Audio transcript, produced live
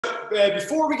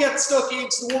before we get stuck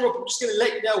into the warm-up, I'm just going to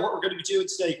let you know what we're going to be doing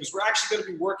today, because we're actually going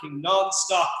to be working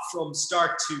non-stop from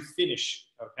start to finish,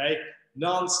 okay?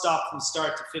 Non-stop from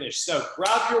start to finish. So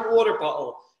grab your water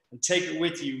bottle and take it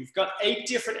with you. We've got 8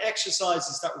 different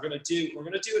exercises that we're going to do. We're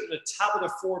going to do it in a Tabata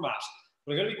format.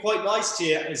 We're going to be quite nice to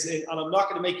you, and I'm not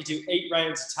going to make you do 8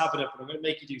 rounds of Tabata, but I'm going to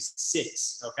make you do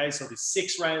 6, okay? So there's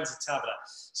 6 rounds of Tabata.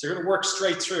 So you're going to work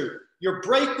straight through. Your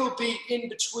break will be in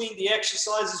between the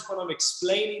exercises when I'm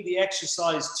explaining the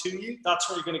exercise to you. That's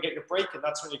when you're going to get your break, and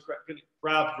that's when you're going to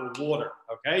grab your water,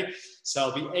 okay? So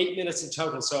it'll be 8 minutes in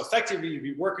total. So effectively, you'll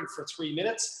be working for 3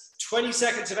 minutes, 20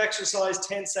 seconds of exercise,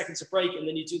 10 seconds of break, and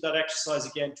then you do that exercise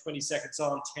again, 20 seconds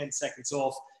on, 10 seconds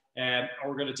off. And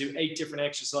we're going to do 8 different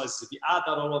exercises. If you add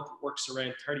that all up, it works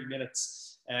around 30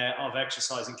 minutes of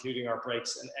exercise, including our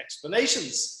breaks and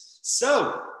explanations.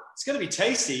 So it's going to be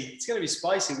tasty. It's going to be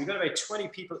spicy. We've got about 20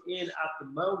 people in at the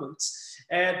moment.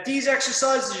 These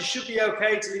exercises, you should be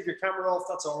okay to leave your camera off.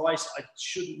 That's all right. I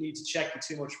shouldn't need to check you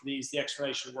too much for these, the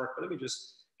explanation work. But let me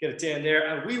just get it down there,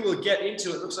 and we will get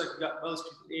into it. Looks like we've got most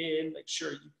people in. Make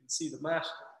sure you can see the mat.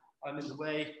 I'm in the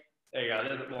way. There you go, a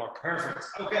little bit more. Perfect.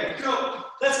 Okay, cool.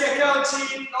 Let's get going,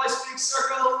 team. Nice big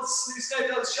circles. Loose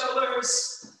out those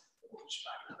shoulders. Push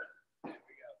back a bit. There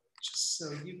we go. Just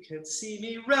so you can see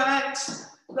me right.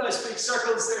 Nice big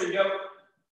circles. There you go.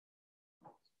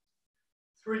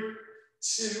 3,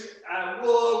 2, and 1.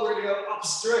 We're going to go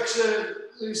opposite direction.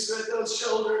 Loose out those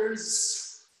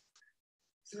shoulders.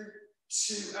 3,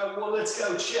 2, and 1. Let's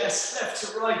go. Chest left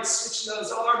to right. Switching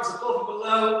those arms above and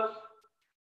below.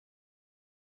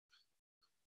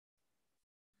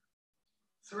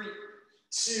 3,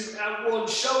 2, and 1.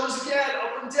 Shoulders again,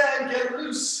 up and down, get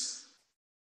loose.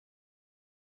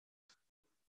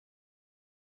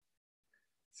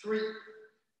 3,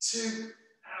 2,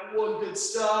 and 1. Good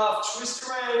stuff. Twist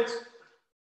around.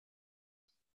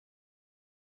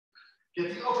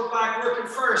 Get the upper back working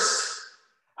first.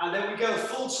 And then we go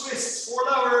full twists, 4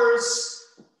 lowers.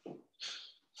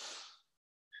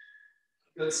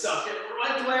 Good stuff. Get it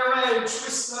right the way around.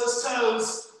 Twist those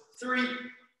toes. 3,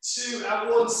 2, and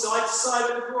 1, side to side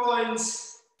of the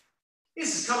groins.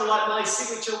 This is kind of like my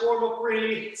signature warm-up,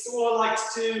 really. It's the one I like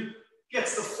to do.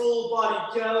 Gets the full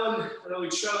body going. And then we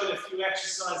throw in a few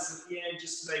exercises at the end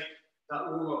just to make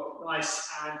that warm-up nice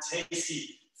and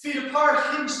tasty. Feet apart,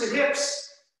 hinge the hips.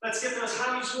 Let's get those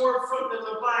hammies warm, front and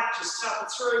the back. Just tap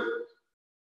it through.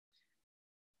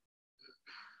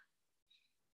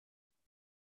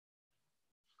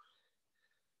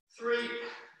 3,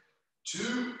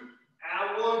 2,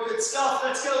 and 1, good stuff.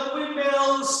 Let's go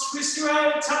windmills. Twist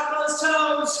around, tap those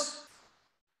toes.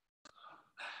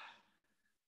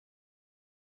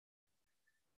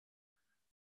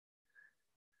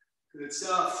 Good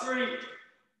stuff. 3,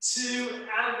 2,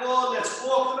 and 1. Let's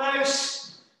walk them out.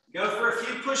 Go for a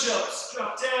few push-ups.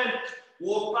 Drop down.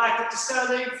 Walk back up to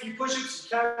standing. A few push-ups.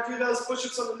 You can't do those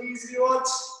push-ups on the knees if you want.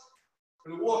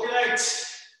 And walk it out.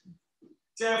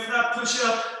 Down for that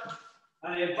push-up.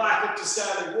 And then back up to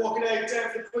standing. Walk it out, down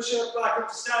for the push-up, back up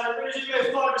to standing. We're going to do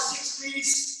about 5 or 6 of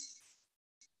these.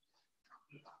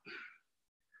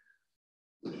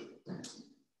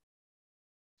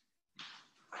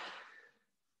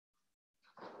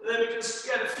 Let me just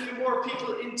get a few more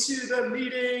people into the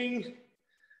meeting.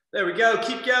 There we go.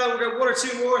 Keep going. We've got 1 or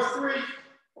 2 more. 3,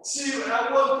 2,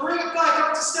 and 1. Bring it back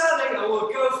up to standing, and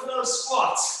we'll go for those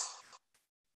squats.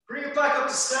 Bring it back up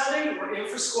to standing. We're in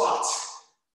for squats.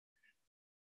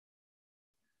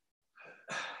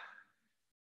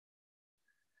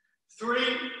 3,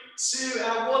 2,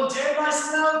 and 1. Down nice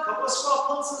and low. Couple of squat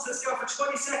pulses. Let's go for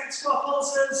 20-second squat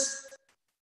pulses.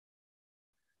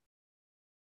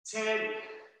 10,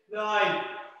 9,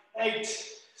 8,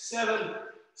 7,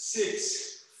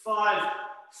 6, 5,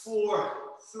 4,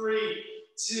 3,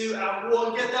 2, and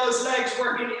 1. Get those legs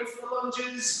working in for the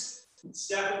lunges.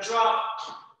 Step and drop.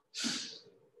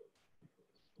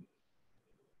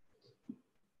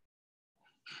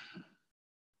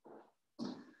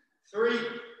 3,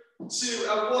 2,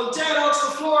 and 1. Down onto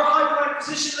the floor, high plank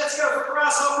position. Let's go for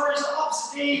grasshoppers.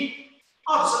 Opposite knee,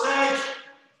 opposite leg.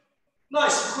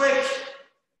 Nice and quick.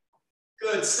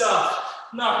 Good stuff.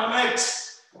 Knock them out.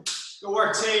 Good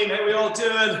work, team. How are we all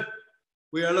doing?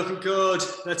 We are looking good.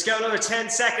 Let's go another 10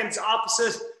 seconds.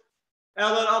 Opposite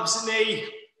elbow, opposite knee.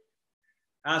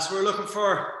 That's what we're looking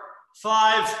for.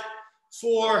 5,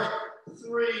 4,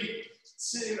 3,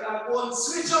 2, and 1.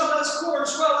 Switch on those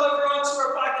cores. Roll over onto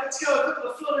our back. Let's go. A couple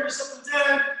of flutters up and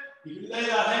down. You can lay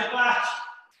that head back.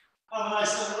 Have a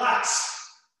nice little relax.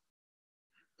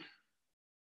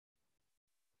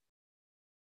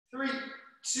 3,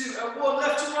 2, and 1.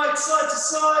 Left to right, side to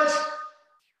side.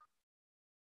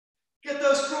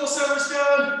 crossovers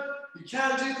going. You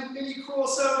can do the mini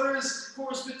crossovers, of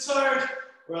course, a bit tired,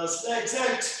 or else legs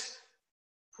out.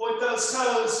 Point those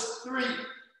toes. 3,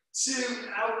 2,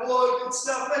 and 1. Good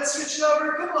stuff. Let's switch it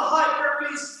over. A couple of high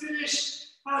burpees to finish.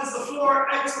 Hands to the floor,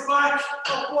 out to the back,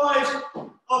 up wide,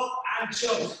 up and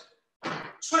jump.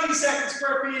 20 seconds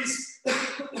burpees.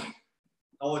 And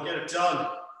we'll get it done.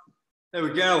 There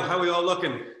we go. How are we all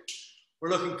looking? We're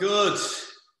looking good.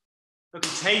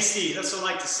 Looking tasty. That's what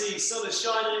I like to see. Sun is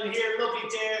shining in here. Lovely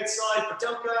day outside, but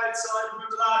don't go outside.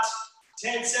 Remember that.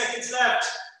 10 seconds left.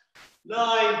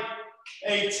 9,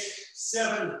 8,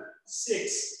 7,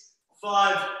 6,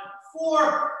 5,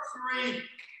 4, 3,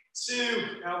 2,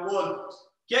 and 1.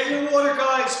 Get your water,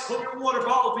 guys. Put your water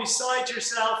bottle beside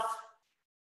yourself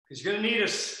because you're going to need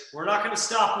it. We're not going to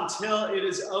stop until it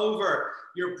is over.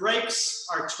 Your breaks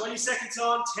are 20 seconds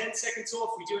on, 10 seconds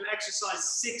off. We do an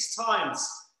exercise 6 times.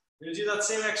 We're going to do that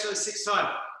same exercise 6 times.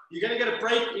 You're going to get a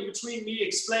break in between me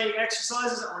explaining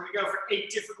exercises, and we're going to go for 8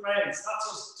 different rounds. That's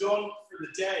us done for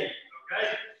the day,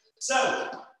 okay?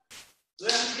 So,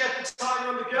 let me get the timer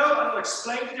on the go, and I'll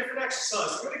explain the different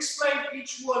exercises. I'm going to explain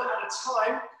each one at a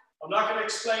time. I'm not going to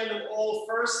explain them all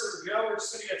first. There we go. We're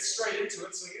just going to get straight into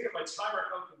it. So I'm going to get my timer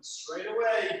open straight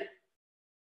away.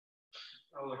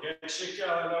 Oh, we'll get shit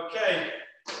going. Okay.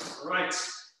 Right.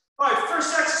 All right.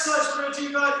 First exercise we're going to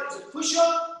do, guys, is a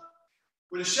push-up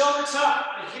with a shoulder tap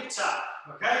and a hip tap.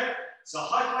 Okay. So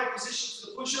high plank position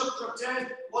for the push-up. Drop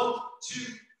down. 1, 2,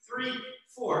 3,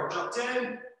 4. Drop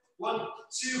down. 1,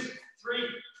 2, 3,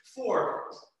 4.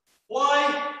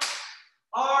 Why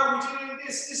are we doing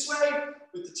this way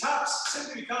with the taps?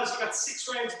 Simply because you've got 6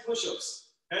 rounds of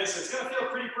push-ups. Okay, so it's going to feel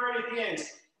pretty burny at the end.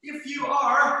 If you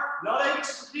are not able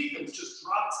to complete them, just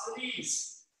drop to the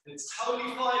knees. It's totally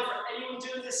fine for anyone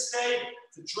doing this today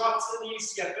to drop to the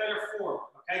knees to get better form.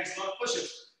 Okay, it's not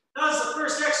push-ups. That is the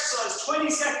first exercise. 20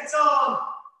 seconds on,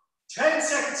 10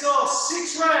 seconds off,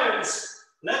 6 rounds.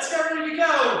 Let's get ready to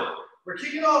go. We're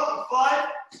kicking off in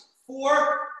 5,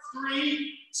 4,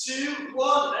 3, 2,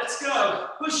 1, let's go.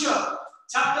 Push up,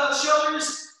 tap those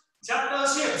shoulders, tap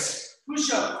those hips.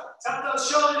 Push up, tap those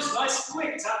shoulders, nice and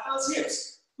quick, tap those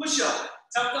hips. Push up,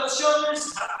 tap those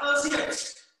shoulders, tap those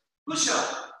hips. Push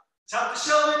up, tap the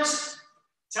shoulders,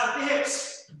 tap the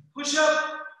hips. Push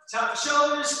up, tap the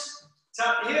shoulders,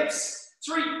 tap the hips.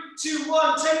 3, 2,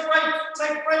 1, take a break,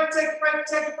 take a break, take a break,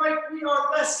 take a break. We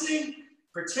are resting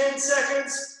for 10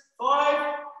 seconds.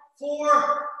 5,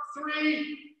 4,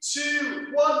 3, 2,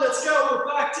 1, let's go. We're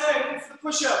back down for the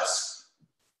push-ups.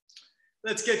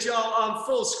 Let's get you all on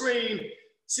full screen.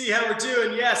 See how we're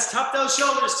doing. Yes, tap those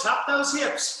shoulders, tap those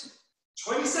hips.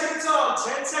 20 seconds on,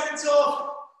 10 seconds off.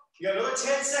 You got another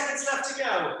 10 seconds left to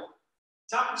go.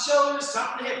 Tap the shoulders,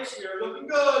 tap the hips. We are looking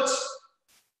good.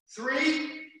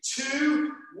 3,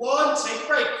 2, 1, take a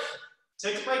break.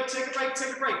 Take a break, take a break,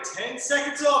 take a break. 10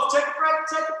 seconds off, take a break,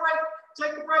 take a break,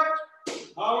 take a break.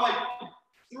 All right,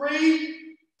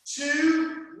 3,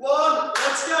 2, 1,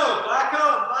 let's go. Back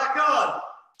on, back on.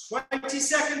 20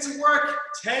 seconds of work,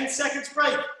 10 seconds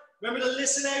break. Remember to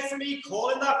listen out for me, call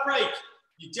in that break.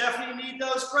 You definitely need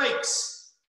those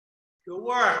breaks. Good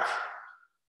work.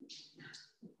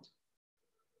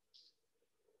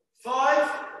 5,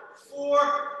 4,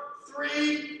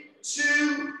 3,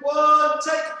 2, 1.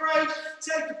 Take a break,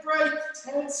 take a break.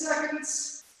 10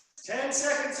 seconds. 10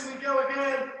 seconds and we go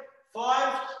again.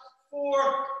 5,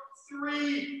 4,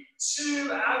 3,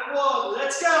 2, and 1.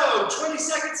 Let's go. 20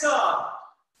 seconds on.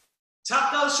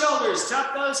 Tap those shoulders,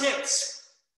 tap those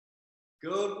hips.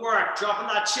 Good work. Dropping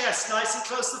that chest nice and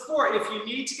close to the floor. If you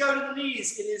need to go to the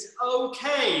knees, it is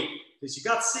okay because you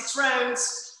got 6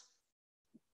 rounds.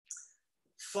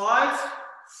 5,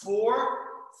 4,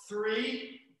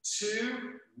 3,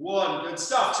 2, 1. Good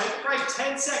stuff. Take a break.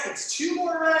 10 seconds. 2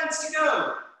 more rounds to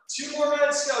go. 2 more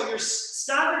rounds to go. Your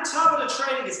standard time of the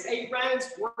training is 8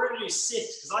 rounds. We're going to do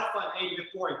 6 because I find 8 a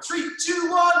bit boring. 3, 2,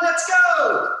 1. Let's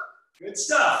go. Good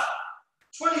stuff.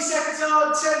 20 seconds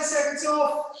on, 10 seconds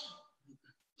off.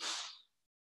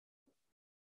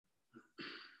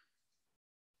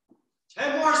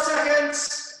 Ten more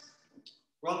seconds.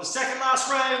 We're on the second last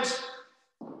round.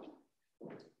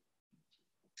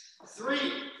 3,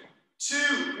 2,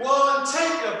 1.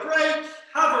 Take a break.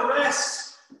 Have a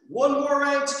rest. 1 more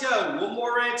round to go. 1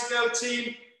 more round to go,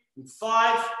 team.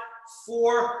 5,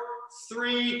 4,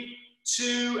 3,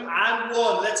 2, and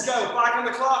 1. Let's go. Back on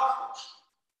the clock.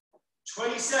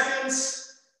 20 seconds.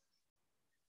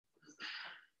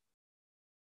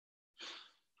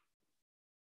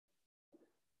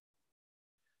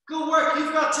 Good work.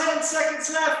 You've got 10 seconds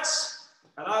left.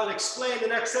 And I'll explain the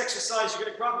next exercise. You're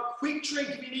going to grab a quick drink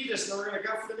if you need it, and then we're going to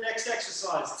go for the next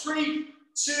exercise. 3,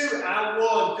 2, and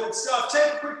 1. Good stuff.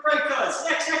 Take a quick break, guys.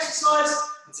 Next exercise,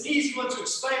 it's an easy one to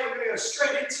explain. We're going to go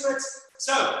straight into it.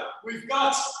 So we've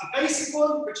got a basic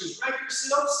one, which is regular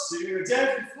sit-ups. So you're going to go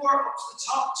down from the floor up to the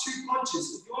top, 2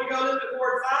 punches. If you want to go a little bit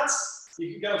more advanced,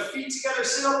 you can go feet together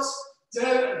sit-ups,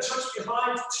 down and touch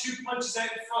behind, 2 punches out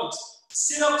in front.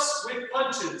 Sit-ups with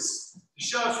punches. You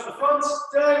show it from the front,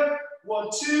 down, 1,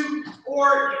 2,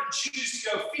 or you can choose to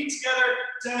go feet together,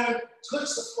 down, touch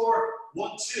the floor,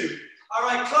 1, 2. All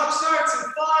right, clock starts in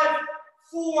 5,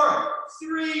 4,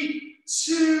 3,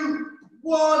 2,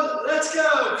 1. Let's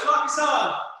go. Clock is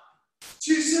on.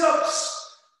 2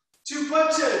 sit-ups, 2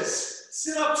 punches,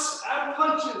 sit-ups and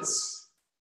punches.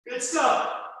 Good stuff.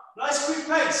 Nice quick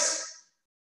pace.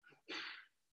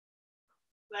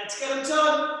 Let's get them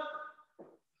done.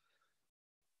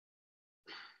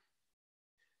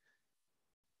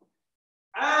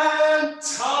 And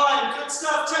time. Good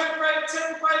stuff. Take a break.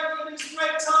 Take a break. It's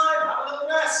break time. Have a little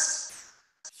rest.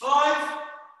 5,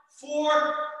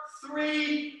 4,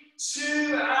 3,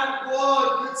 2, and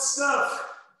 1. Good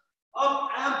stuff. Up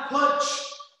and punch.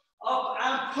 Up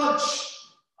and punch.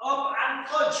 Up and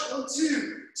punch. 1,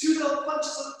 2. 2 little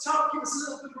punches on the top. Give us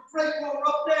a little bit of a break while we're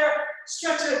up there.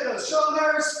 Stretch out those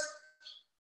shoulders.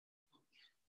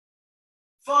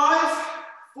 5,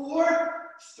 4,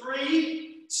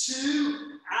 3,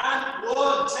 2, and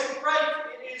 1. Take a break.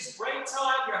 It is break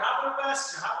time. You're having a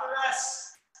rest. You're having a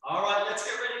rest. All right, let's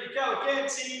get ready to go. Again,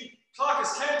 team. Clock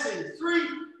is counting. 3,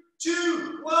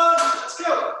 2, 1. Let's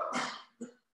go.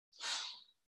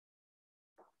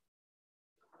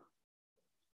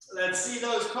 Let's see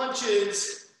those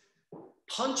punches.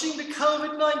 Punching the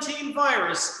COVID-19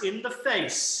 virus in the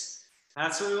face.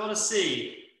 That's what we want to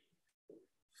see.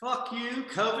 Fuck you,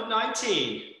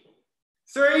 COVID-19.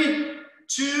 3,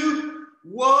 2,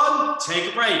 1.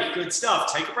 Take a break. Good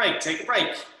stuff. Take a break. Take a break.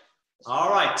 All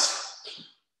right.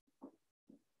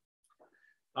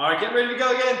 All right, get ready to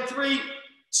go again. 3,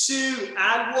 2,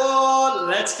 and 1.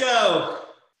 Let's go.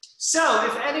 So,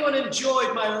 if anyone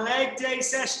enjoyed my leg day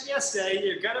session yesterday,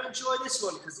 you're going to enjoy this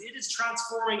one because it is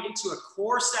transforming into a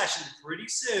core session pretty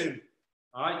soon.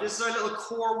 All right, this is our little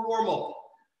core warm-up.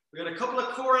 We got a couple of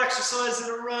core exercises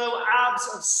in a row. Abs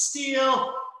of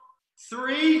steel.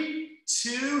 3,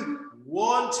 2,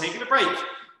 1. Taking a break.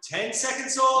 10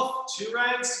 seconds off. 2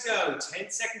 rounds to go.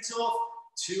 10 seconds off.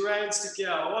 2 rounds to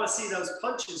go. I want to see those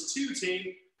punches too,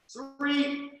 team.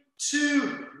 3,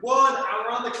 2, 1. And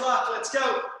we're on the clock. Let's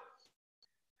go.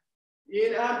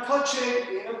 In and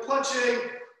punching. In and punching.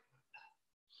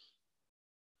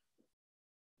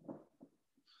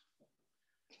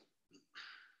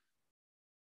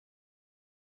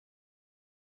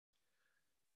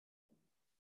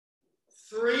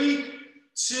 Three,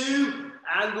 2,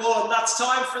 and 1. That's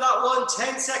time for that one.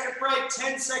 10-second break,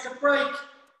 10-second break.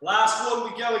 Last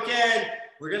one, we go again.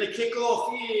 We're going to kick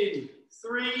off in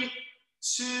 3,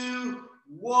 2,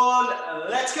 1.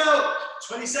 Let's go.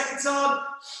 20 seconds on,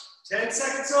 10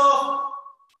 seconds off.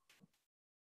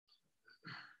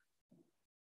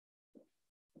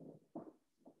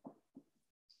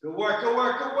 Good work, good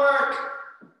work, good work.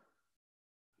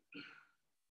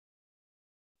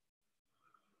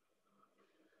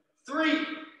 3,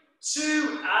 2,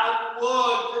 and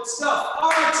 1. Good stuff. All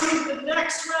right, team, the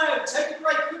next round. Take a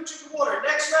break, quick drink of water.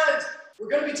 Next round, we're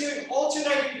going to be doing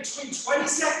alternating between 20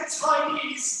 seconds high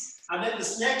knees, and then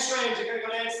this next round, you're going to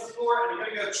go down to the floor, and you're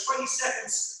going to go 20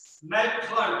 seconds mountain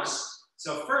climbers.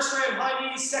 So first round, high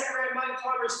knees. Second round, mountain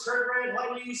climbers. Third round,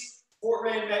 high knees. Fourth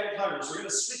round, mountain climbers. We're going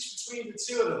to switch between the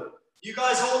 2 of them. You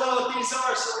guys all know what these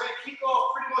are, so we're going to kick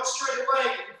off pretty much straight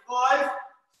away in 5,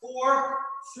 4,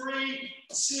 3,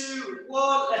 2,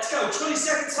 1. Let's go. 20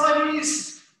 seconds high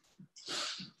knees.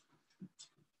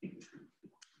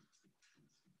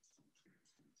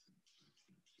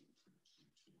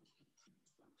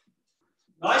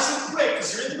 Nice and quick,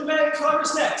 because you're in the mountain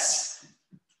climbers next.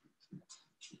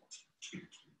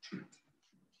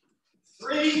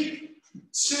 3,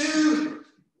 2,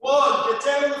 1. Get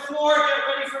down on the floor.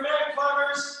 Get ready for mountain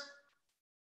climbers.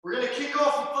 We're going to kick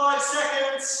off in 5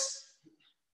 seconds.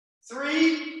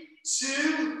 3,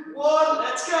 2, 1.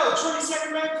 Let's go.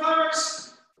 20-second mountain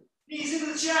climbers. Knees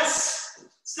into the chest.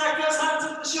 Stack those hands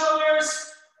into the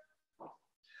shoulders.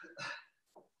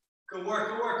 Good work,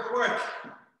 good work, good work.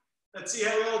 Let's see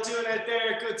how we're all doing out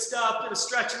there. Good stuff. Bit of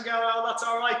stretching going on. That's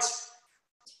all right.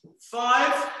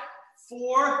 5,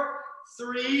 4,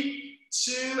 3,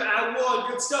 2, and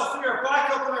 1. Good stuff. We are back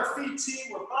up on our feet,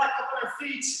 team. We're back up on our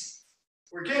feet.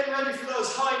 We're getting ready for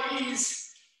those high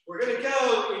knees. We're going to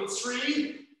go in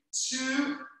 3,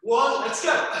 2, 1. Let's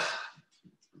go.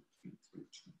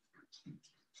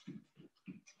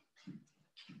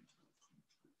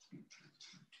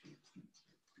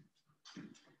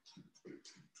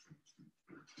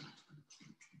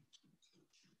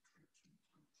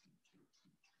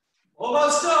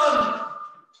 Almost done.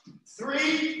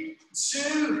 3,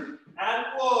 2, and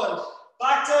 1.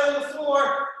 Back down on the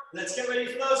floor. Let's get ready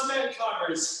for those mountain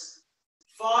climbers.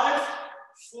 5,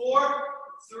 4,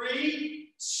 3,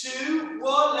 2,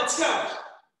 1. Let's go.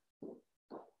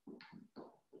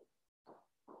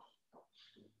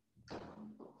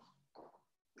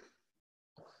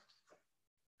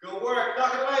 Good work.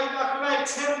 Knock it away, knock it away.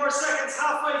 10 more seconds,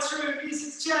 halfway through. Knees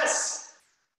to the chest.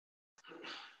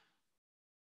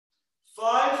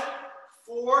 5,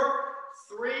 4,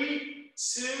 3,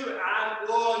 2, and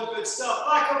 1. Good stuff.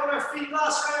 Back up on our feet.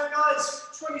 Last round, guys.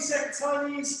 20 seconds high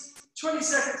knees. 20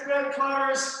 seconds mountain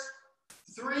climbers.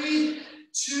 3,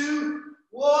 2,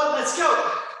 1. Let's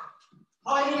go.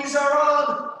 High knees are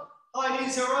on. High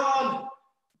knees are on.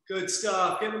 Good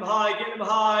stuff. Get them high. Get them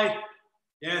high.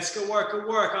 Yes, good work, good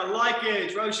work. I like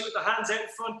it. Roshi with the hands out in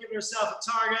front, giving herself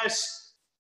a target.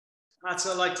 That's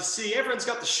what I like to see. Everyone's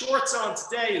got the shorts on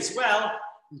today as well.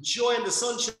 Enjoying the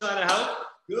sunshine, I hope.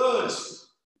 Good.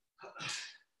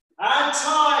 And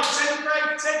time. Take a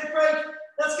break, take a break.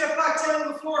 Let's get back down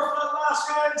on the floor for that last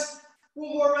round. One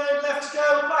more round left to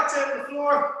go. Back down on the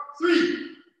floor.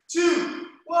 3, 2,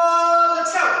 1.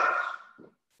 Let's go.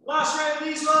 Last round of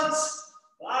these ones.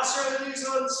 Last round of these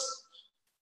ones.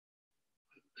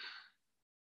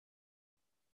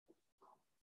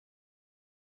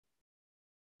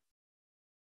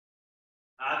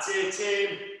 That's it,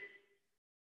 team.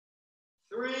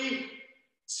 3,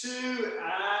 2,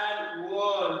 and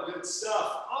 1. Good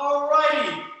stuff.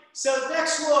 Alrighty. So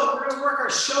next one, we're going to work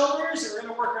our shoulders and we're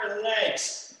going to work our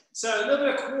legs. So a little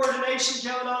bit of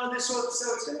coordination going on in this one.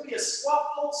 So it's going to be a squat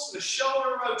pulse with a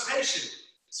shoulder rotation.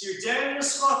 So you're down in a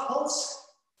squat pulse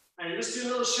and you're just doing a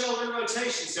little shoulder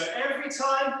rotation. So every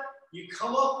time you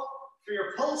come up for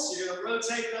your pulse, you're going to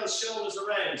rotate those shoulders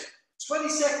around. 20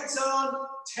 seconds on,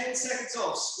 10 seconds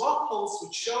off. Squat pulse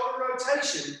with shoulder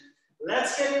rotation.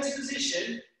 Let's get into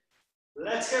position.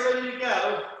 Let's get ready to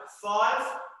go. 5,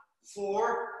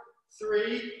 4,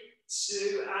 3,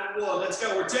 2, and 1. Let's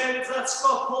go. We're down into that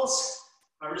squat pulse.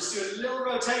 And we're just doing a little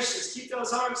rotation. Just keep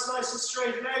those arms nice and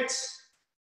straight out.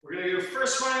 We're going to do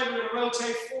first round, we're going to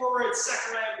rotate forward.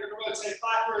 Second round, we're going to rotate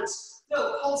backwards.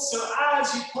 Little pulse. So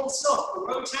as you pulse up,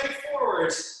 rotate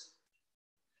forward.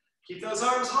 Keep those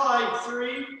arms high.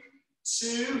 3,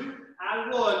 2,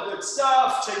 and 1. Good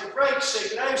stuff. Take a break,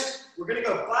 shake it out. We're going to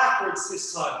go backwards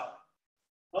this time.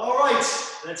 All right,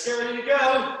 let's get ready to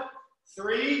go.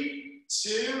 3,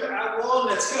 2, and 1.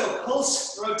 Let's go.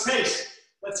 Pulse, rotate.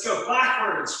 Let's go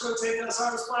backwards. Rotate those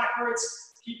arms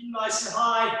backwards. Keep them nice and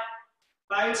high.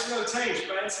 Bounce, rotate.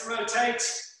 Bounce and rotate.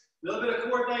 A little bit of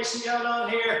coordination going on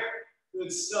here.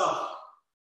 Good stuff.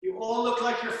 You all look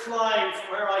like you're flying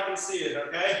from where I can see it,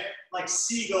 okay? Like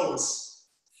seagulls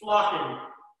flocking.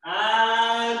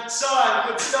 And time.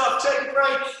 Good stuff. Take a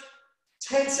break.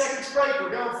 10 seconds break.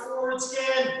 We're going forwards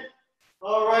again.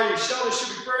 All right, your shoulders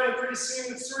should be burning pretty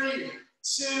soon. 3,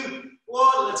 2,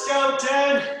 1. Let's go.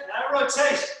 Down. Now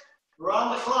rotate. We're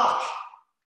on the clock.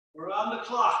 We're on the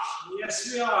clock.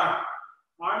 Yes, we are.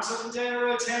 Arms up and down,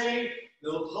 rotating.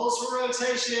 Little pulse for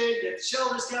rotation. Get the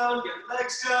shoulders going. Get the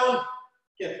legs going.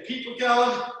 Get the people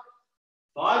going.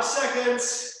 5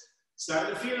 seconds.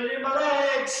 Starting to feel it in my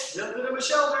legs. A little bit in my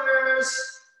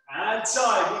shoulders. And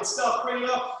time. Good stuff. Bring it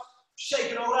up.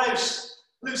 Shake it all out.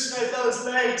 Loosen out those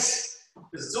legs.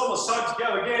 Because it's almost time to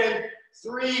go again.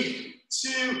 3,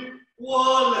 2,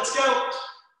 1. Let's go.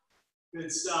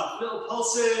 Good stuff. Little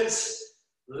pulses.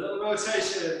 Little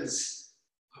rotations.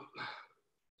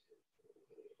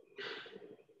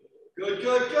 Good,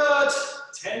 good, good.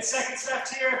 10 seconds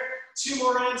left here. 2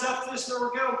 more rounds after this, where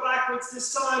we're going backwards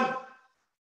this time.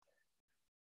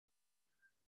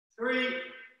 3,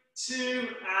 2,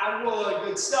 and 1.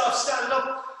 Good stuff. Stand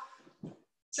up.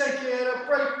 Taking a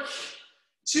break.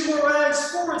 2 more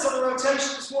rounds. Forwards on the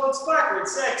rotations. Once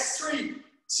backwards. Next. 3,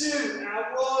 2, and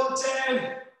 1.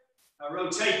 Down. And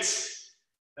rotate.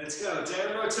 Let's go. Down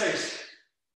and rotate.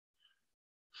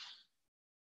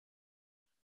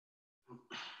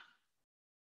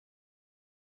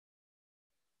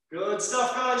 Good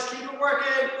stuff, guys. Keep it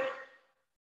working.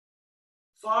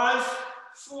 5,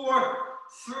 4,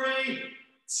 3,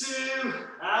 2,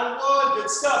 and 1. Good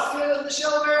stuff. Feel it in the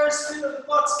shoulders, feel it in the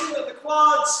butts, feel it in the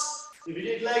quads. If you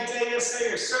did leg day yesterday,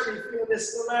 you're certainly feeling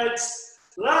this in the legs.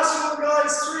 Last one,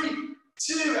 guys. 3,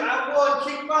 2, and 1.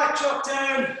 Kick back, drop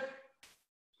down.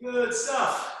 Good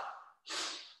stuff.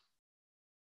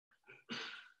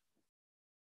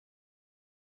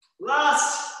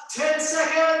 Last 10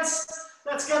 seconds.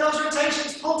 Let's get those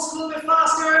rotations pulsed a little bit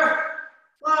faster.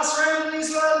 Last round of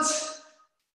these ones.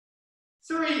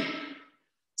 3,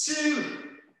 2,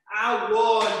 And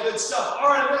one. Good stuff. All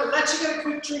right, I'm going to let you get a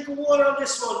quick drink of water on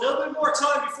this one. A little bit more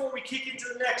time before we kick into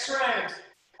the next round.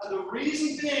 And the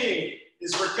reason being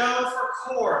is we're going for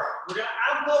core. We're going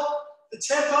to amp up the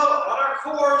tempo on our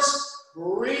cores.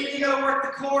 We're really going to work the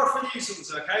core for these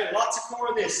ones, okay? Lots of core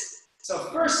in this. So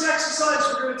first exercise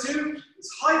we're going to do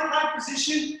is high plank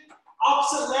position,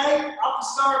 opposite leg,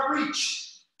 opposite arm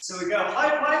reach. So we go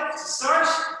high plank to start.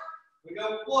 We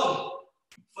go 1,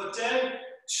 foot down,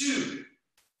 2,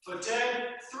 foot down,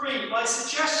 3. My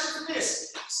suggestion for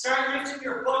this, start lifting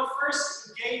your butt first,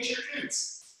 engage your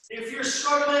glutes. If you're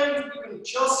struggling, you can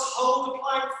just hold the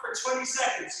plank for 20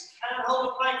 seconds. You can't hold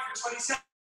the plank for 20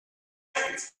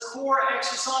 seconds. Core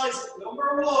exercise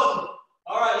number 1.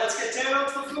 All right, let's get down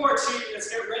onto the floor, team. Let's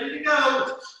get ready to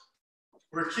go.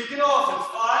 We're kicking off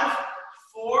in 5,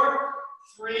 4,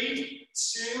 3,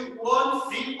 2,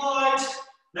 1. Feet wide.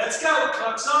 Let's go.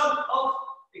 Clock's on. Up,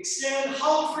 extend,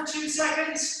 hold for 2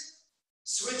 seconds.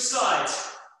 Switch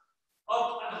sides.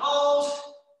 Up and hold.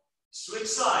 Switch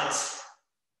sides.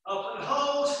 Up and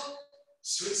hold.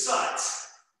 Switch sides.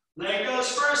 Leg goes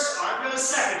first, arm goes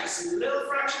second. Just a little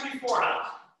fraction beforehand.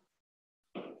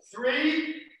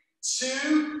 3,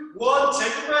 2, 1.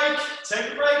 Take a break.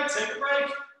 Take a break. Take a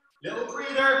break. Little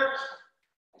breather.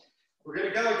 We're going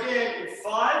to go again in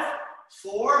 5,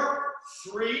 4,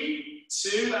 3,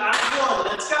 2, and 1.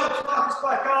 Let's go. Clock is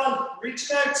back on.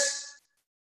 Reach out.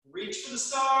 Reach for the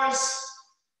stars.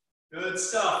 Good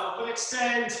stuff. Up and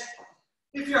extend.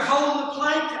 If you're holding the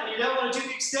plank and you don't want to do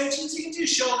the extensions, you can do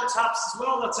shoulder taps as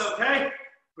well. That's okay.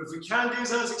 But if we can do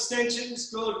those extensions,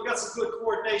 good. We've got some good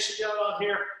coordination going on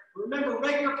here. Remember,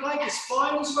 regular plank is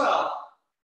fine as well.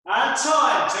 And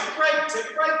time. Take a break.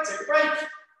 Take a break. Take a break.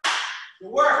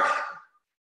 Good work.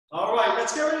 All right,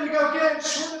 let's get ready to go again.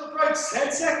 Short little breaks,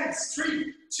 10 seconds.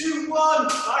 3, 2, 1.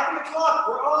 Back on the clock.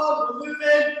 We're on. We're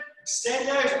moving. Extend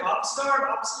out. Opposite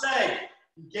arm, opposite leg.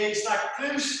 Engage that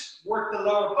glute. Work the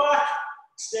lower back.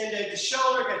 Extend out the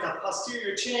shoulder. Get that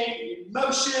posterior chain in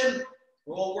motion.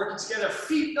 We're all working together.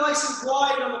 Feet nice and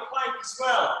wide on the plank as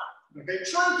well. Okay,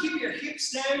 try and keep your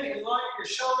hips down in line with your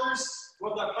shoulders.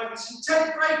 Want that plank position.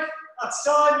 Take a break. That's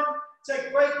time. Take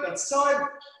a break. That's time.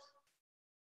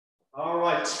 All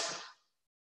right,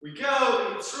 we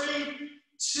go in 3,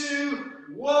 2,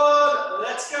 1.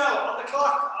 Let's go. On the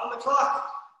clock, on the clock.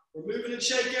 We're moving and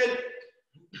shaking.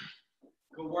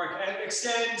 Good work. Out and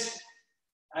extend.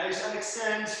 Out and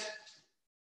extend.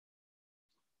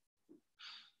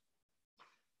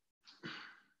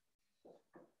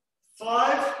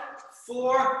 5,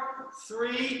 4,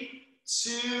 3,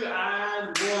 2,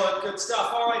 and 1. Good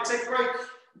stuff. All right, take a break.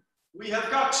 We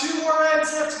have got 2 more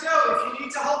rounds left to go. If you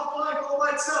need to hold the plank all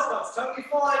by itself, that's totally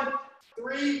fine.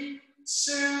 3,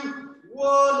 2,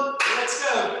 1. Let's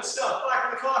go. Good stuff. Back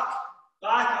on the clock.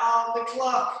 Back on the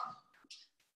clock.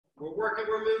 We're working,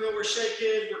 we're moving, we're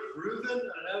shaking, we're grooving.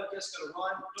 I know, just got to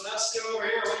rhyme. But let's stay over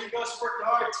here. What are you guys working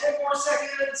hard? 10 more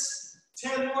seconds.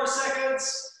 10 more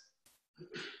seconds.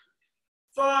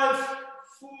 5,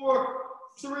 4,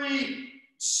 3,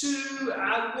 2,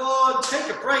 and 1.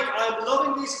 Take a break. I'm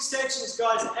loving these extensions,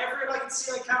 guys. Everyone I can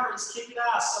see on camera is kicking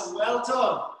ass, so well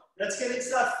done. Let's get into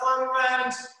that final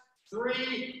round.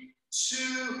 3,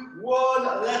 2,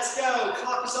 1. Let's go.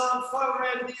 Clock is on. Final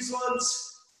round of these ones.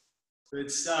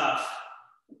 Good stuff.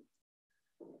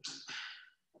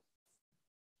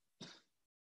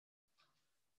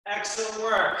 Excellent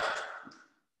work.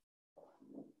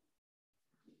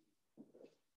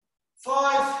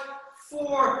 5,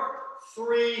 4,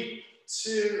 3,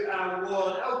 2, and 1.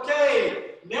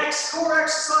 Okay, next core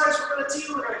exercise we're going to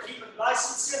do, we're going to keep it nice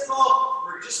and simple.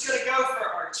 We're just going to go for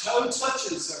our toe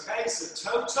touches, okay?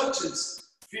 So toe touches.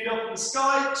 Feet up in the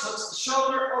sky, touch the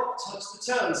shoulder, up, touch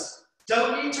the toes.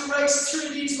 Don't need to race through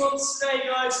these ones today,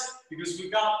 guys, because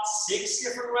we've got 6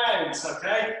 different rounds,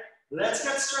 okay? Let's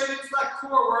get straight into that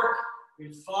core work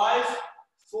in 5,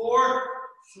 4,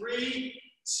 3,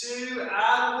 2,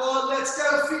 and 1. Let's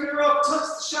go. Feet are up. Touch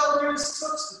the shoulders.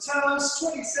 Touch the toes.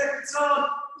 20 seconds on.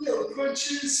 Little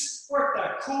crunches. Work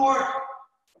that core.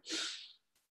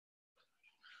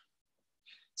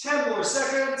 10 more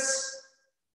seconds.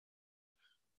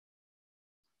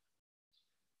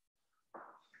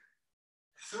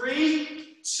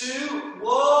 3, 2,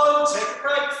 1. Take a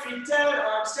break. Feet down.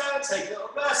 Arms down. Take a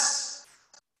little rest.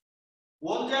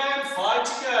 1 down. 5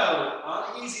 to go.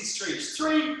 On easy streaks.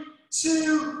 3,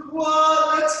 2,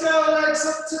 1, let's go, legs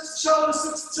up, touch the shoulders,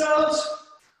 touch the toes.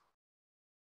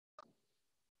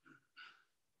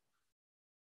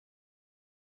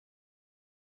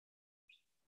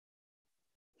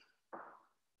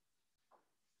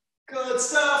 Good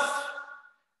stuff.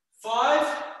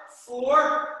 5,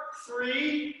 4,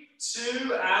 3,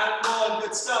 2, and 1.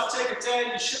 Good stuff. Take it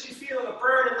down. You should be feeling a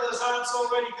burn in those abs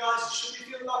already, guys. You should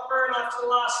be feeling that burn after the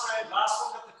last round. Last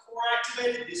one got the core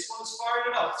activated. This one's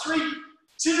firing up. 3,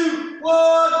 2,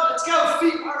 1. Let's go.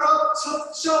 Feet are up. Tuck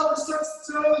the shoulders, touch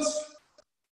the toes.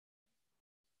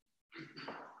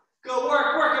 Go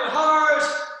work, working hard.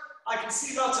 I can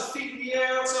see lots of feet in the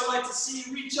air, so I like to see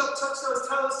you reach up, touch those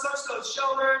toes, touch those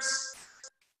shoulders.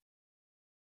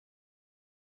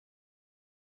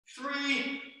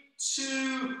 3,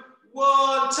 2,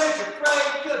 1. Take a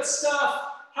break. Good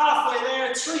stuff. Halfway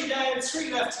there. 3 down,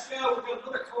 3 left to go. We've got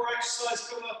another core exercise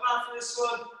coming up after this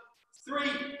one.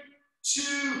 3,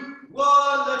 2,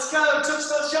 1. Let's go. Touch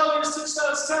those shoulders, touch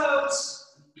those toes.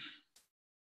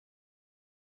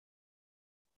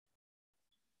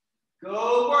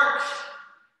 Go work.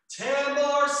 10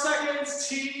 more seconds,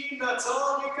 team. That's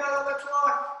all you got on the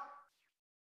clock.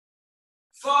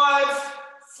 5,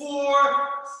 4,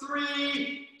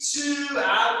 3, 2, and 1.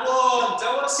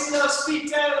 Don't want to see those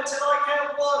feet down until I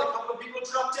count 1. A couple of people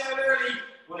drop down early.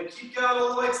 Want to keep going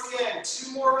all the way to the end.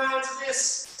 2 more rounds of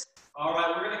this. All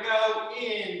right, we're going to go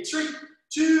in 3,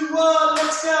 2, 1.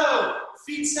 Let's go.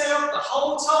 Feet stay up the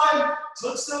whole time.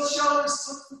 Touch those shoulders,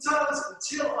 touch the toes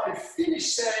until I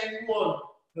finish saying 1.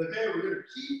 Okay, we're going to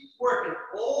keep working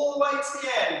all the way to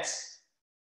the end.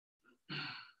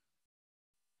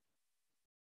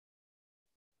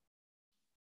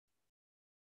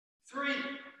 3,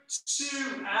 2,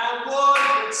 and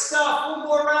 1. Good stuff. 1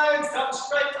 more round. That was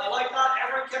great. I like that.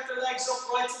 Everyone kept their legs up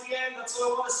right to the end. That's what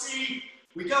I want to see.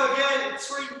 We go again in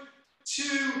 3, 2,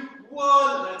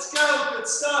 1. Let's go. Good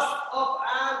stuff. Up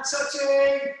and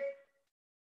touching.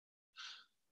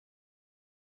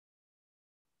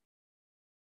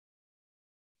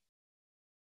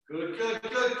 Good, good,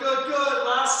 good, good, good.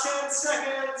 Last 10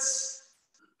 seconds.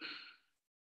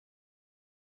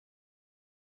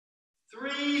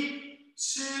 3,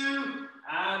 2,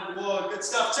 and 1. Good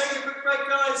stuff. Taking a quick break,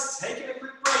 guys. Taking a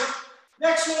quick break.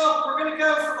 Next one up, we're going to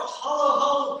go for the hollow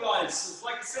hold, guys. So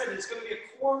like I said, it's going to be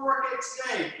a core workout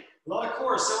today. A lot of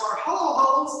core. So our hollow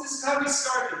holds, this is how we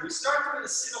started. We started in a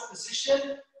sit-up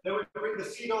position. Then we bring the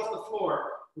feet off the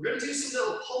floor. We're going to do some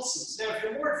little pulses. Now, if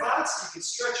you're more advanced, you can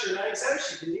stretch your legs out.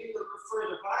 You can lean a little bit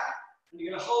further back. And you're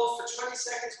going to hold for 20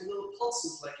 seconds with little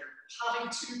pulses, like you're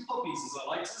patting 2 puppies, as I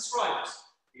like to describe it.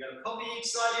 You got a puppy each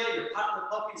side of you, you're patting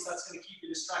the puppies, that's going to keep you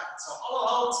distracted. So hollow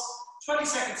holds, 20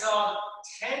 seconds on,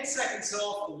 10 seconds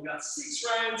off, and we've got 6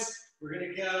 rounds. We're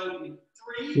going to go in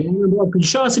 3. Could you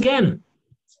show us again?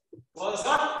 What was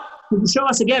that? Could you show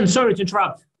us again? Sorry to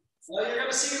interrupt. Well, you're going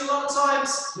to see it a lot of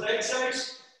times. Legs out,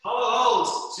 hollow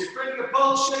holds. So you're creating a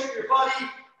bowl shape of your body,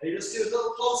 and you just do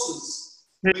little pulses.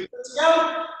 Let's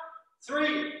go.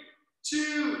 3,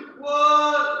 2,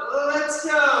 1, let's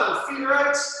go. Feet are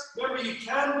out. Remember, you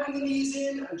can bring the knees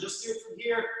in and just do it from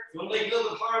here. If you want to make it a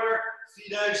little bit harder,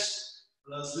 feet out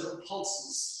for those little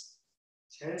pulses.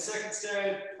 10 seconds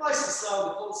down. Nice and slow,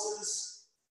 the pulses.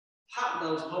 Patting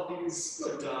those puppies.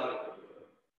 Good dog.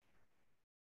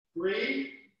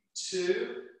 3,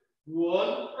 2,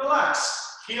 1.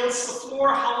 Relax. Heels to the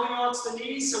floor, holding on to the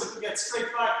knees so we can get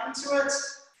straight back into it.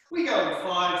 We go in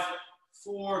 5,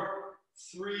 4,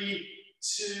 3,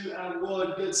 2, and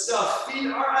 1. Good stuff. Feet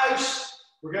are out.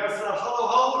 We're going for that hollow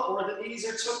hold, or the knees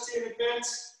are tucked in and bent.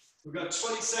 We've got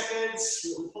 20 seconds,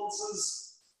 little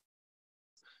pulses.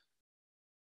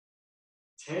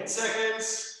 10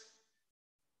 seconds.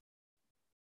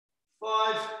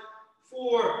 5,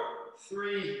 4,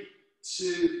 3,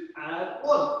 2, and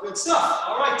 1. Good stuff.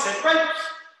 All right, take a break.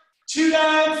 2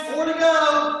 down, 4 to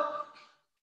go.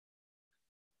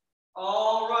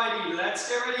 All righty, let's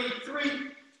get ready.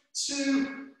 3,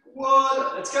 2,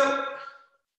 1, let's go.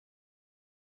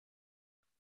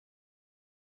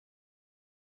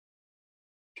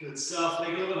 Good stuff. Make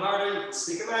it a little bit harder. You can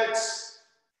stick them out.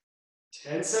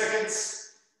 10 seconds.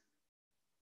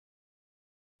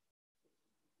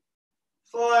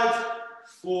 5,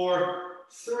 4,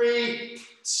 3,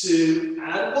 2,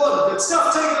 and 1. Good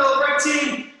stuff. Take a little break,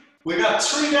 team. We got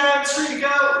 3 down, 3 to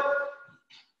go.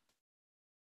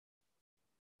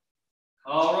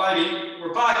 Alrighty,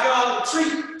 we're back on.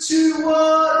 3, 2,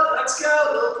 1. Let's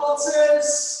go. Little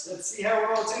pulses. Let's see how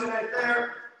we're all doing out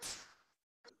there.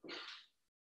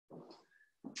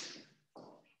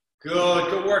 Good,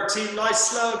 good work, team.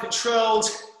 Nice, slow, and controlled.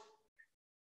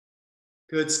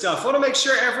 Good stuff. I want to make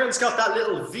sure everyone's got that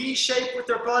little V shape with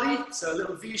their body. So a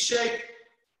little V shape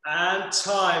and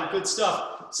time. Good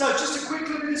stuff. So just a quick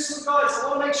look at this one, guys. I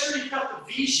want to make sure you've got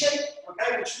the V shape,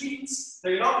 okay, which means that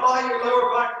you're not lying your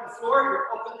lower back on the floor, you're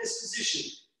up in this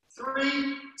position.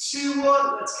 3, 2,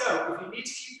 1, let's go. If you need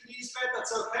to keep the knees bent,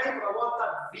 that's okay, but I want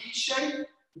that V shape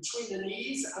between the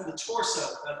knees and the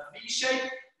torso. That V shape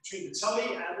between the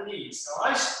tummy and the knees, all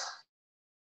right?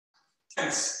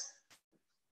 Tense.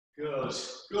 Good,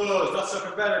 good. That's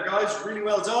looking better, guys. Really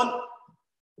well done.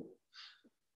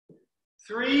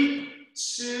 3,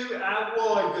 2, and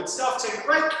 1. Good stuff. Take a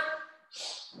break.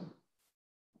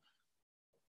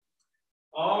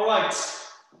 All right.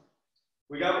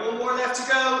 We got one more left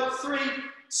to go. 3,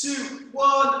 2,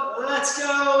 1. Let's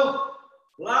go.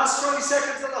 Last 20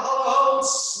 seconds on the hollow hold.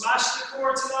 Smash the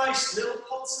core tonight. Little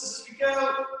pulses as we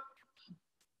go.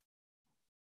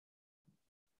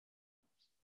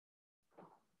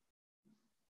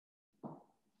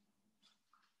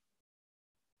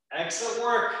 Excellent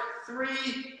work. 3,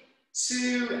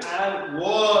 2, and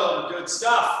 1. Good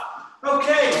stuff.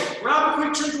 Okay, grab a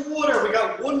quick drink of water. We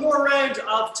got one more round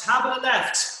of Tabata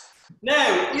left.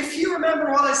 Now, if you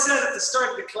remember what I said at the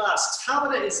start of the class,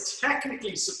 Tabata is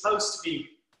technically supposed to be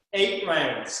 8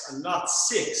 rounds and not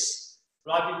 6.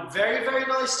 But I've been very, very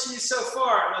nice to you so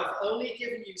far, and I've only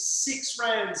given you 6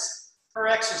 rounds per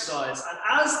exercise. And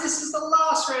as this is the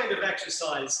last round of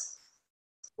exercise,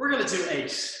 we're going to do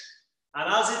 8.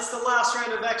 And as it's the last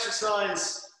round of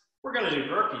exercise, we're going to do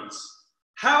burpees.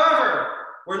 However,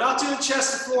 we're not doing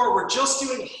chest to floor, we're just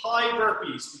doing high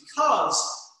burpees because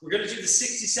we're going to do the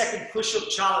 60-second push-up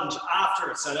challenge after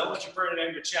it, so I don't want you burning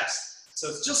out your chest. So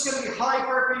it's just going to be high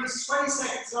burpees, 20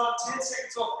 seconds on, 10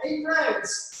 seconds off, 8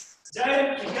 rounds.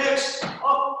 Down, kick out,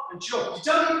 up, and jump. You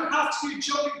don't even have to do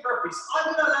jumping burpees.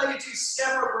 I'm going to allow you to do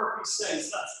stepper burpees today.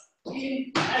 So that's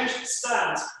in, out,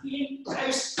 stand. In,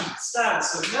 out, stand.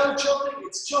 So no jumping,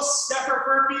 it's just stepper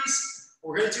burpees.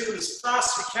 We're going to do them as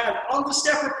fast as we can. On the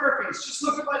stepper burpees, just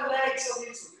look at my legs on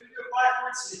these. We're going to do it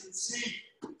backwards so you can see.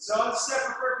 So on the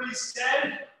stepper burpees,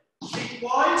 down, kick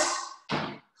wide,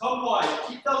 come wide.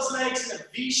 Keep those legs in a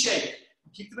V shape.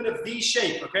 Keep them in a V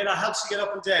shape, okay? That helps you get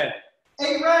up and down.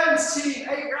 8 rounds, team,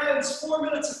 8 rounds, 4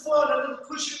 minutes of fun, a little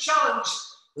push-up challenge.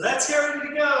 Let's get ready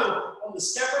to go on the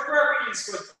stepper burpees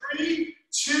for 3,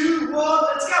 2, 1,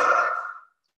 let's go.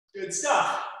 Good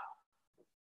stuff.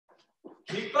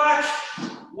 Kick back,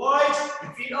 wide,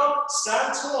 feet up,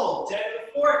 stand tall. Down to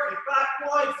the floor, kick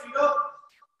back, wide, feet up.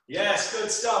 Yes, good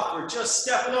stuff. We're just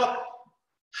stepping up.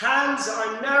 Hands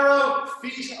are narrow,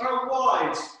 feet are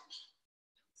wide.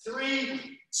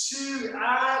 3, 2,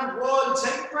 and 1.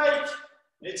 Take a break.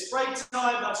 It's break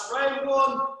time. That's round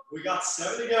 1. We got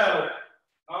 7 to go.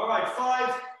 All right,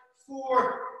 5,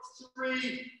 4,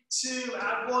 3, 2,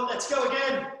 and 1. Let's go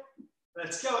again.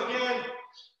 Let's go again.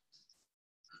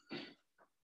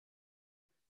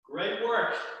 Great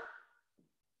work.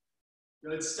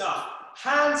 Good stuff.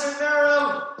 Hands are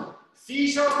narrow,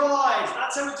 feet are wide.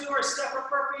 That's how we do our stepper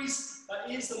burpees. That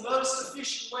is the most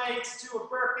efficient way to do a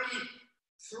burpee.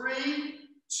 3,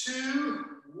 2,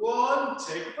 1.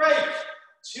 Take a break.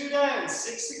 2 down,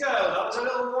 6 to go. That was our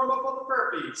little warm up on the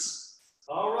burpees.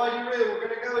 All right, you're ready. We're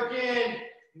going to go again.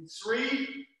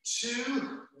 3,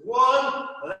 2, 1.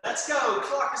 Let's go.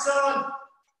 Clock is on.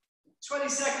 20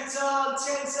 seconds on,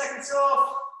 10 seconds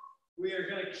off. We are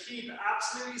going to keep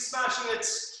absolutely smashing it.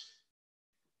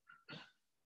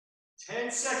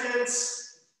 10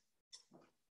 seconds.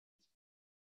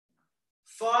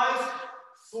 5,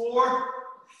 4,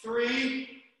 3,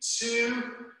 2,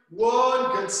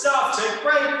 1. Good stuff. Take a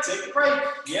break. Take a break.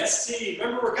 Yes, team.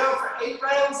 Remember, we're going for 8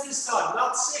 rounds this time.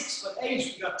 Not 6, but 8.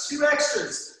 We've got 2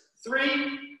 extras.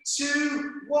 3,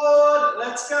 2, 1.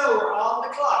 Let's go. We're on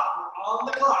the clock. We're on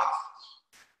the clock.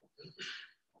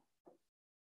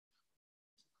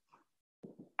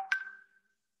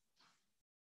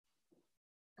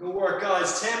 Good work,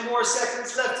 guys. 10 more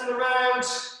seconds left in the round.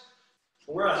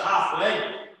 We're at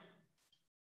halfway.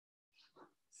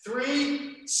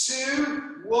 3,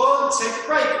 2, 1. Take a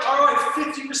break. All right,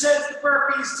 50% of the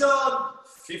burpees done.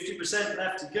 50%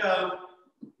 left to go.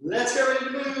 Let's get ready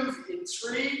to move in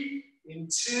 3, in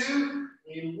 2,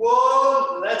 in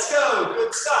 1. Let's go.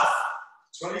 Good stuff.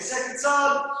 20 seconds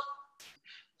on.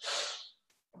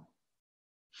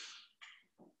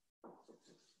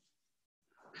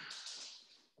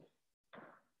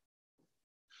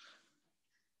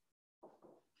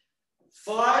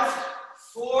 5,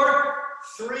 4,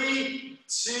 3,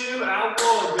 2, and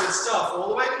 1. Good stuff. All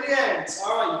the way to the end.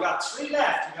 All right, you got 3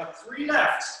 left. You got 3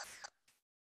 left.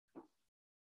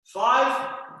 5,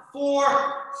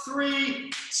 4,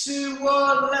 3, 2,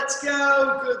 1. Let's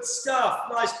go. Good stuff.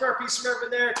 Nice burpees from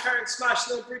everyone there. Karen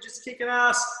smashing those bridges, kicking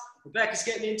ass. Rebecca's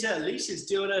getting into it. Alicia's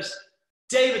doing it.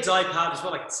 David's iPad is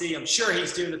what I can see. I'm sure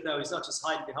he's doing it though. He's not just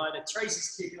hiding behind it.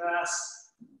 Tracy's kicking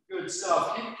ass. Good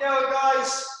stuff. Keep going,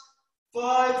 guys.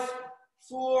 5,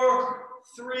 4,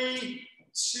 3,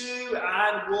 2,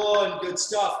 and 1. Good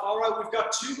stuff. All right, we've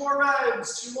got 2 more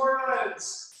rounds. 2 more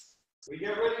rounds. We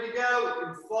get ready to go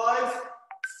in 5,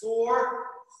 4,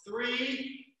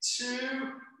 3,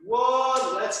 2,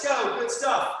 1. Let's go. Good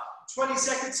stuff. 20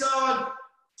 seconds on,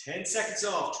 10 seconds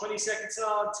off. 20 seconds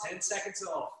on, 10 seconds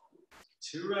off.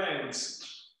 2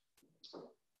 rounds.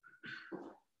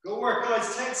 Good work,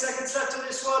 guys. 10 seconds left on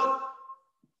this one.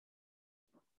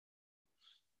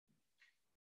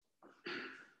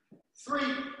 3,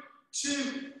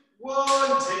 2,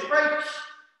 1. Take a break.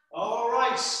 All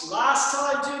right. Last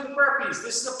time doing the burpees.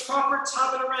 This is a proper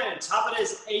Tabata round. Tabata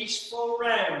is 8 full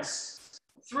rounds.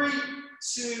 3,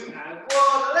 2, and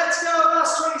 1. Let's go.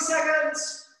 Last 20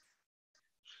 seconds.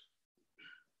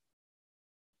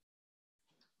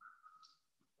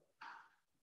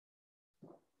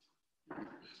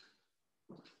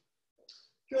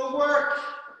 Good work.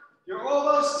 You're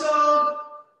almost done.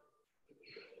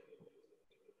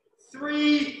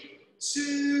 3,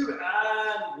 2,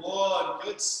 and 1.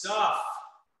 Good stuff.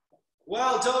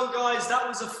 Well done, guys. That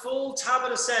was a full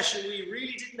Tabata session. We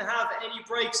really didn't have any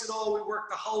breaks at all. We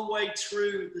worked the whole way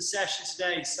through the session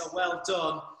today, so well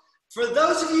done. For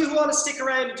those of you who want to stick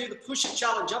around and do the push-up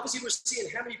challenge, obviously we're seeing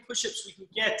how many push-ups we can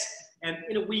get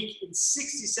in a week in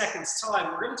 60 seconds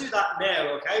time. We're going to do that now,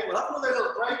 okay? We'll have another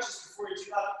little break just before you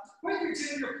do that. When you're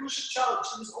doing your push-up challenge,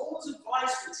 there's always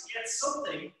advisement to get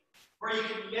something where you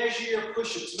can measure your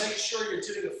push-up to make sure you're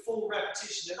doing a full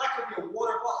repetition. And that could be a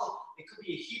water bottle, it could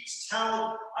be a HIIT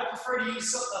towel. I prefer to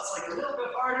use something that's like a little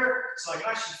bit harder so I can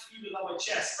actually feel it on my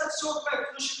chest. Let's talk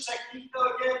about push-up technique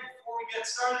though again before we get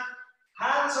started.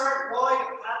 Hands aren't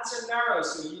wide, hands are narrow,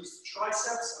 so we use the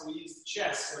triceps and we use the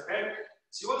chest, okay?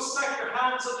 So you want to stack your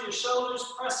hands under your shoulders,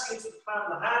 pressing into the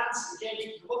palm of the hands. Again,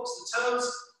 you can come up to the toes,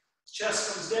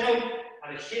 chest comes down,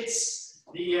 and it hits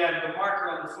the marker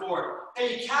on the floor.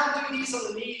 And you can do these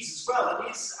on the knees as well. The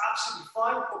knees is absolutely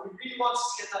fine, but we really want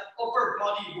to get that upper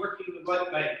body working in the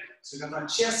right way. So we've got that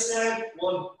chest down,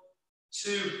 1,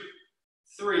 2,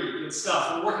 3, good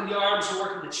stuff. We're working the arms, we're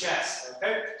working the chest,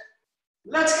 okay?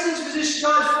 Let's get into position,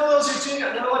 guys, for those who are doing it.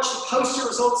 And then I want you to post your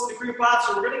results in the group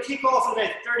after. We're going to kick off in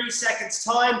about 30 seconds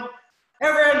time.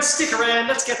 Everyone stick around.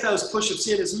 Let's get those push-ups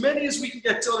in, as many as we can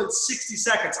get done in 60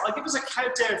 seconds. I'll give us a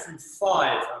countdown from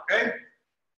 5, okay?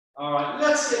 All right,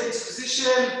 let's get into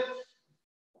position.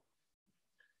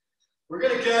 We're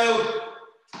going to go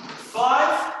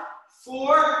 5,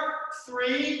 4,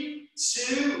 3,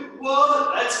 2,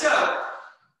 1. Let's go.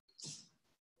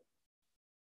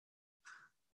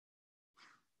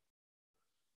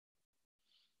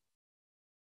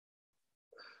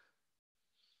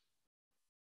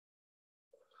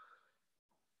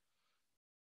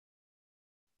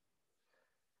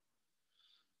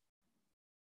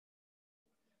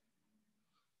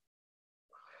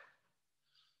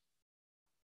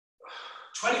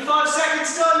 "25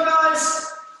 seconds done,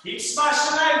 guys. Keep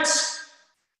smashing out."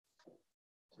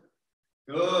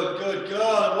 Good, good, good.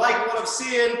 I'm liking what I'm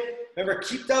seeing. Remember,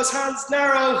 keep those hands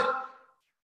narrow.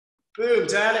 Boom,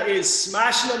 Diana is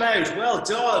smashing them out. Well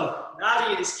done.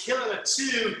 Nadia is killing it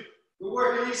too. Good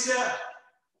work, Elisa.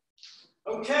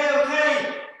 Okay,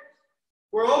 okay.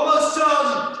 We're almost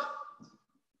done.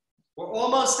 We're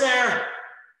almost there.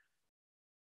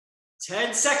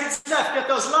 10 seconds left. Get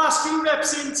those last few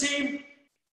reps in, team.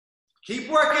 Keep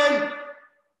working.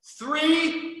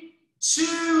 3,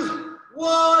 2,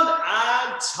 1,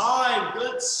 and time.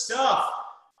 Good stuff.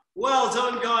 Well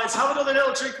done, guys. Have another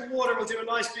little drink of water. We'll do a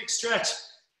nice big stretch.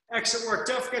 Excellent work.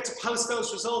 Don't forget to post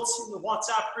those results in the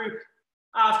WhatsApp group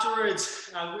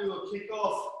afterwards, and we will kick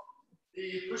off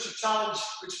the push-up challenge,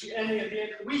 which will be ending at the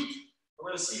end of the week. We're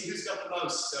going to see who's got the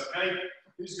most, okay?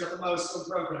 Who's got the most on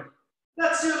program.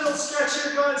 Let's do a little stretch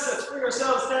here, guys. Let's bring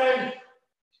ourselves down.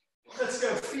 Let's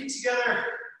go feet together,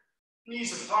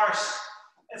 knees apart.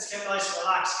 Let's get nice and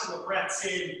relaxed. Couple of breaths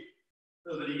in. A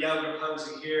little bit of yoga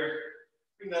posing here.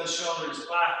 Bring those shoulders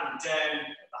back and down.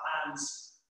 The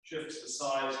hands drift to the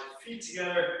side. Feet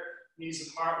together,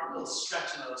 knees apart. A little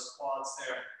stretch in those quads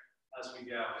there as we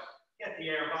go. Get the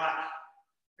air back.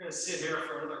 We're going to sit here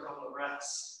for another couple of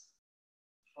breaths.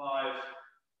 5,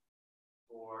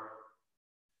 4,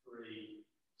 3,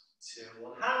 2,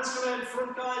 1. Hands come out in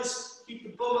front, guys. Keep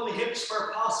the bum on the hips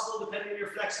where possible, depending on your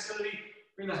flexibility.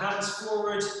 Bring the hands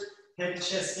forward, head and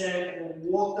chest down, and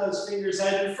walk those fingers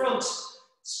out in front.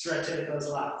 Stretch out those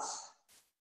lats.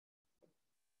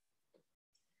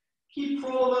 Keep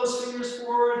rolling those fingers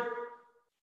forward.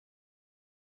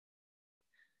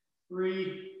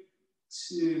 3,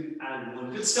 2, and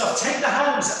 1. Good stuff. Take the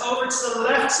hands over to the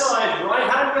left side.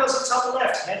 Right hand goes on top of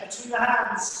left. Head between the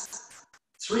hands.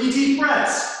 3 deep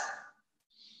breaths.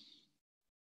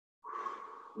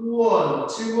 1,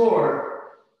 2 more.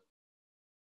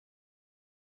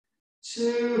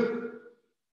 2,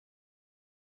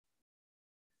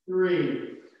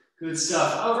 3. Good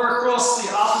stuff. Over across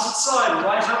the opposite side.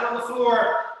 Right hand on the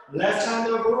floor. Left hand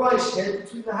over right. Head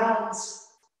between the hands.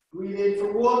 Breathe in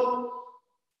for 1.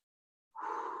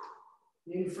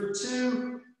 In for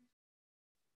 2.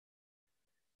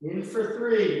 In for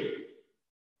 3.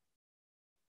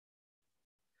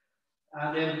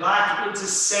 And then back into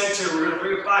center. We're going to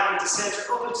bring it back into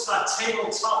center. Up into that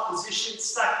tabletop position.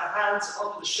 Stack the hands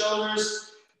under the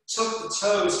shoulders. Tuck the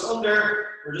toes under.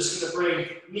 We're just going to bring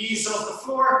knees off the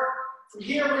floor. From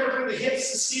here, we're going to bring the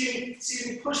hips to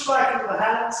seating, push back into the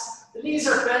hands. The knees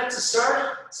are bent to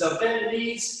start, so bend the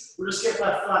knees. We're just getting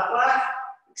that flat back.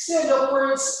 Extend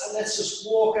upwards, and let's just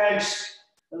walk out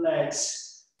the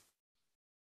legs.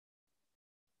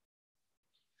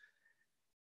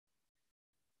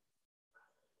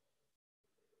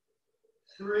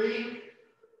 Three,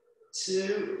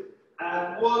 2,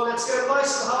 and 1. Let's get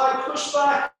nice and high. Push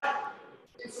back.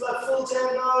 In for that full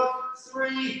down dog.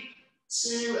 3,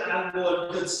 2, and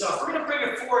 1. Good stuff. We're going to bring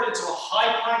it forward into a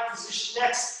high plank position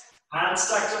next. Hands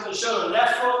stacked on the shoulder.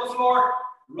 Left foot on the floor.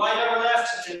 Right over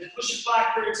left. And then push it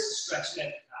backwards. Stretch it out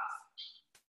the calf.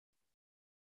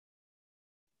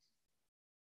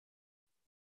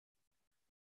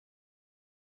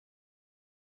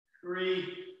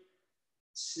 3,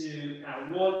 2,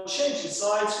 and 1. Change your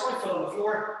sides. Right foot on the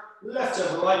floor. Left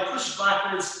over right. Push it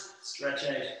backwards. Stretch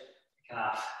out the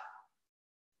calf.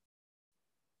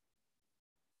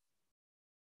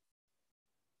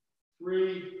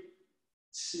 3,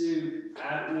 2,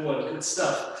 and 1. Good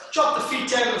stuff. Drop the feet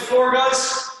down to the floor,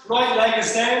 guys. Right leg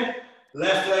is down.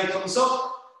 Left leg comes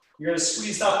up. You're going to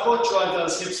squeeze that butt, drive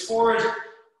those hips forward,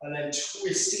 and then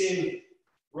twist in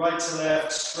right to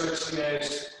left, stretching out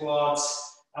the quads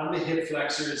and the hip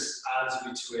flexors as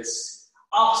we twist.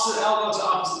 Opposite elbow to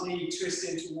opposite knee, twist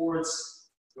in towards.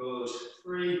 Good.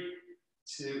 3,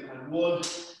 2, and 1.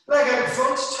 Leg out in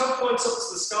front, toe points up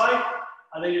to the sky.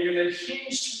 And then you're going to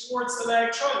hinge towards the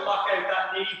leg, try and lock out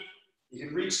that knee. You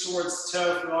can reach towards the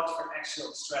toe if you want for an extra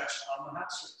stretch on the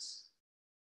hamstrings.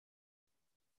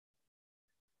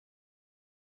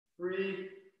 3,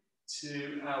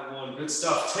 2, and 1. Good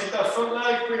stuff. Take that front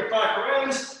leg, bring it back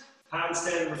around, hands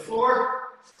down to the floor.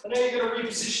 And then you're going to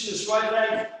reposition this right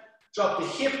leg, drop the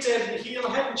hip down to the heel,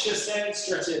 head and chest down,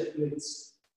 stretch out the glutes.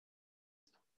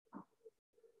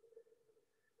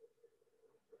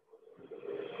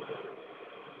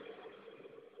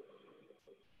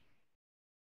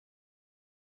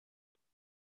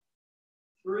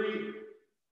 3,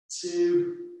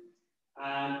 2,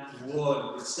 and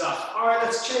 1. Good stuff. All right,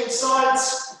 let's change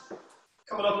sides.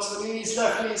 Coming up to the knees,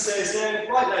 left knee stays down,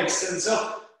 right leg extends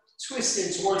up, twist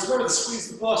in towards, remember to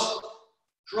squeeze the butt,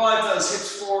 drive those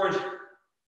hips forward,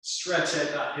 stretch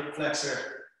out that hip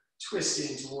flexor, twist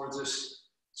in towards it,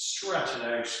 stretch it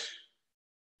out.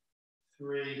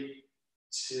 3,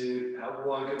 2, and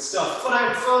 1. Good stuff. Foot out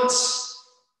in front,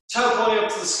 toe pointing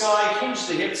up to the sky, hinge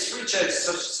the hips, reach out to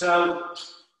touch the toe,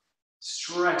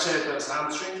 stretch out those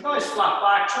hamstrings. Nice flat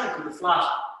back, try and keep it flat.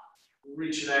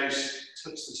 Reach it out,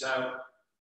 touch the toe.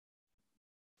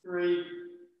 3,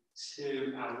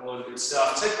 2, and 1. Good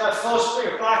stuff. Take that foot,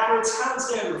 bring it backwards,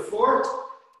 hands down to the floor.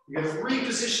 You're going to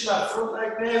reposition that front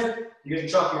leg now. You're going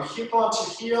to drop your hip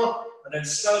onto your heel, and then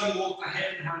slowly walk the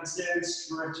head and hands down,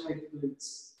 stretch out the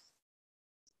glutes.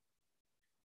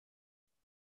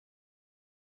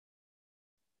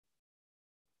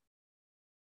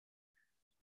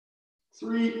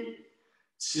 3,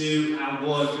 2, and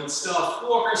 1. Good stuff.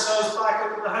 Walk ourselves back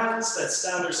up with the hands. Let's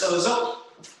stand ourselves up.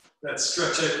 Let's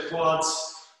stretch out the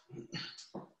quads.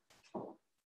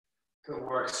 Good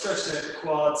work. Stretch out the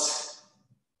quads.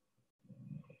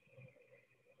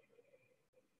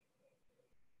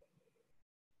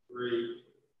 Three,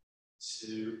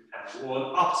 2, and 1.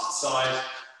 Opposite side.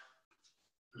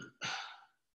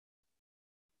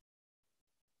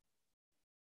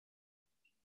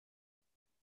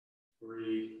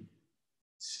 3,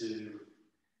 2,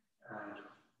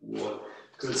 and 1.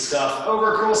 Good stuff.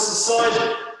 Over across the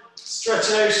side. Stretch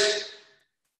out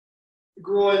the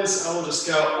groins, and we'll just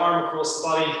go arm across the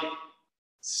body.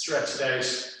 Stretch it out.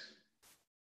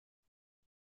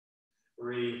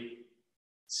 3,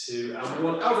 2, and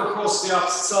 1. Over across the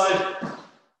opposite side.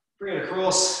 Bring it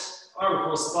across, arm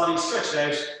across the body, stretch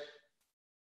it out.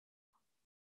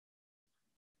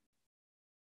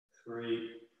 3,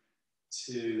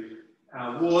 2,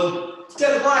 and 1.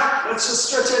 Dead back. Let's just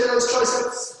stretch out those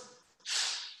triceps.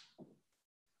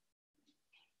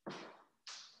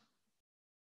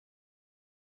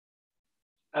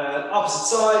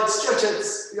 Opposite side, stretch out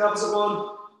the opposite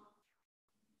one.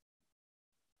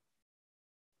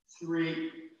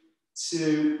 3,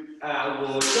 2, and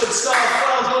 1. Good stuff.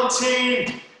 Well done,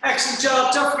 team. Excellent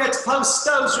job. Don't forget to post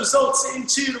those results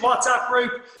into the WhatsApp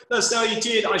group. Let us know how you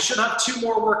did. I should have 2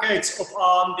 more workouts up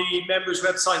on the members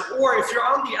website. Or if you're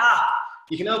on the app,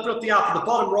 you can open up the app. At the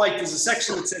bottom right, there's a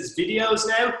section that says videos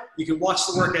now. You can watch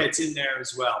the workouts in there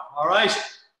as well. All right?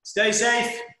 Stay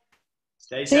safe.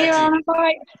 Stay sexy. See you.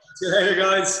 Bye. See you later,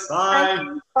 guys. Bye.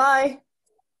 Bye.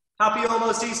 Happy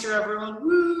almost Easter, everyone.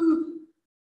 Woo!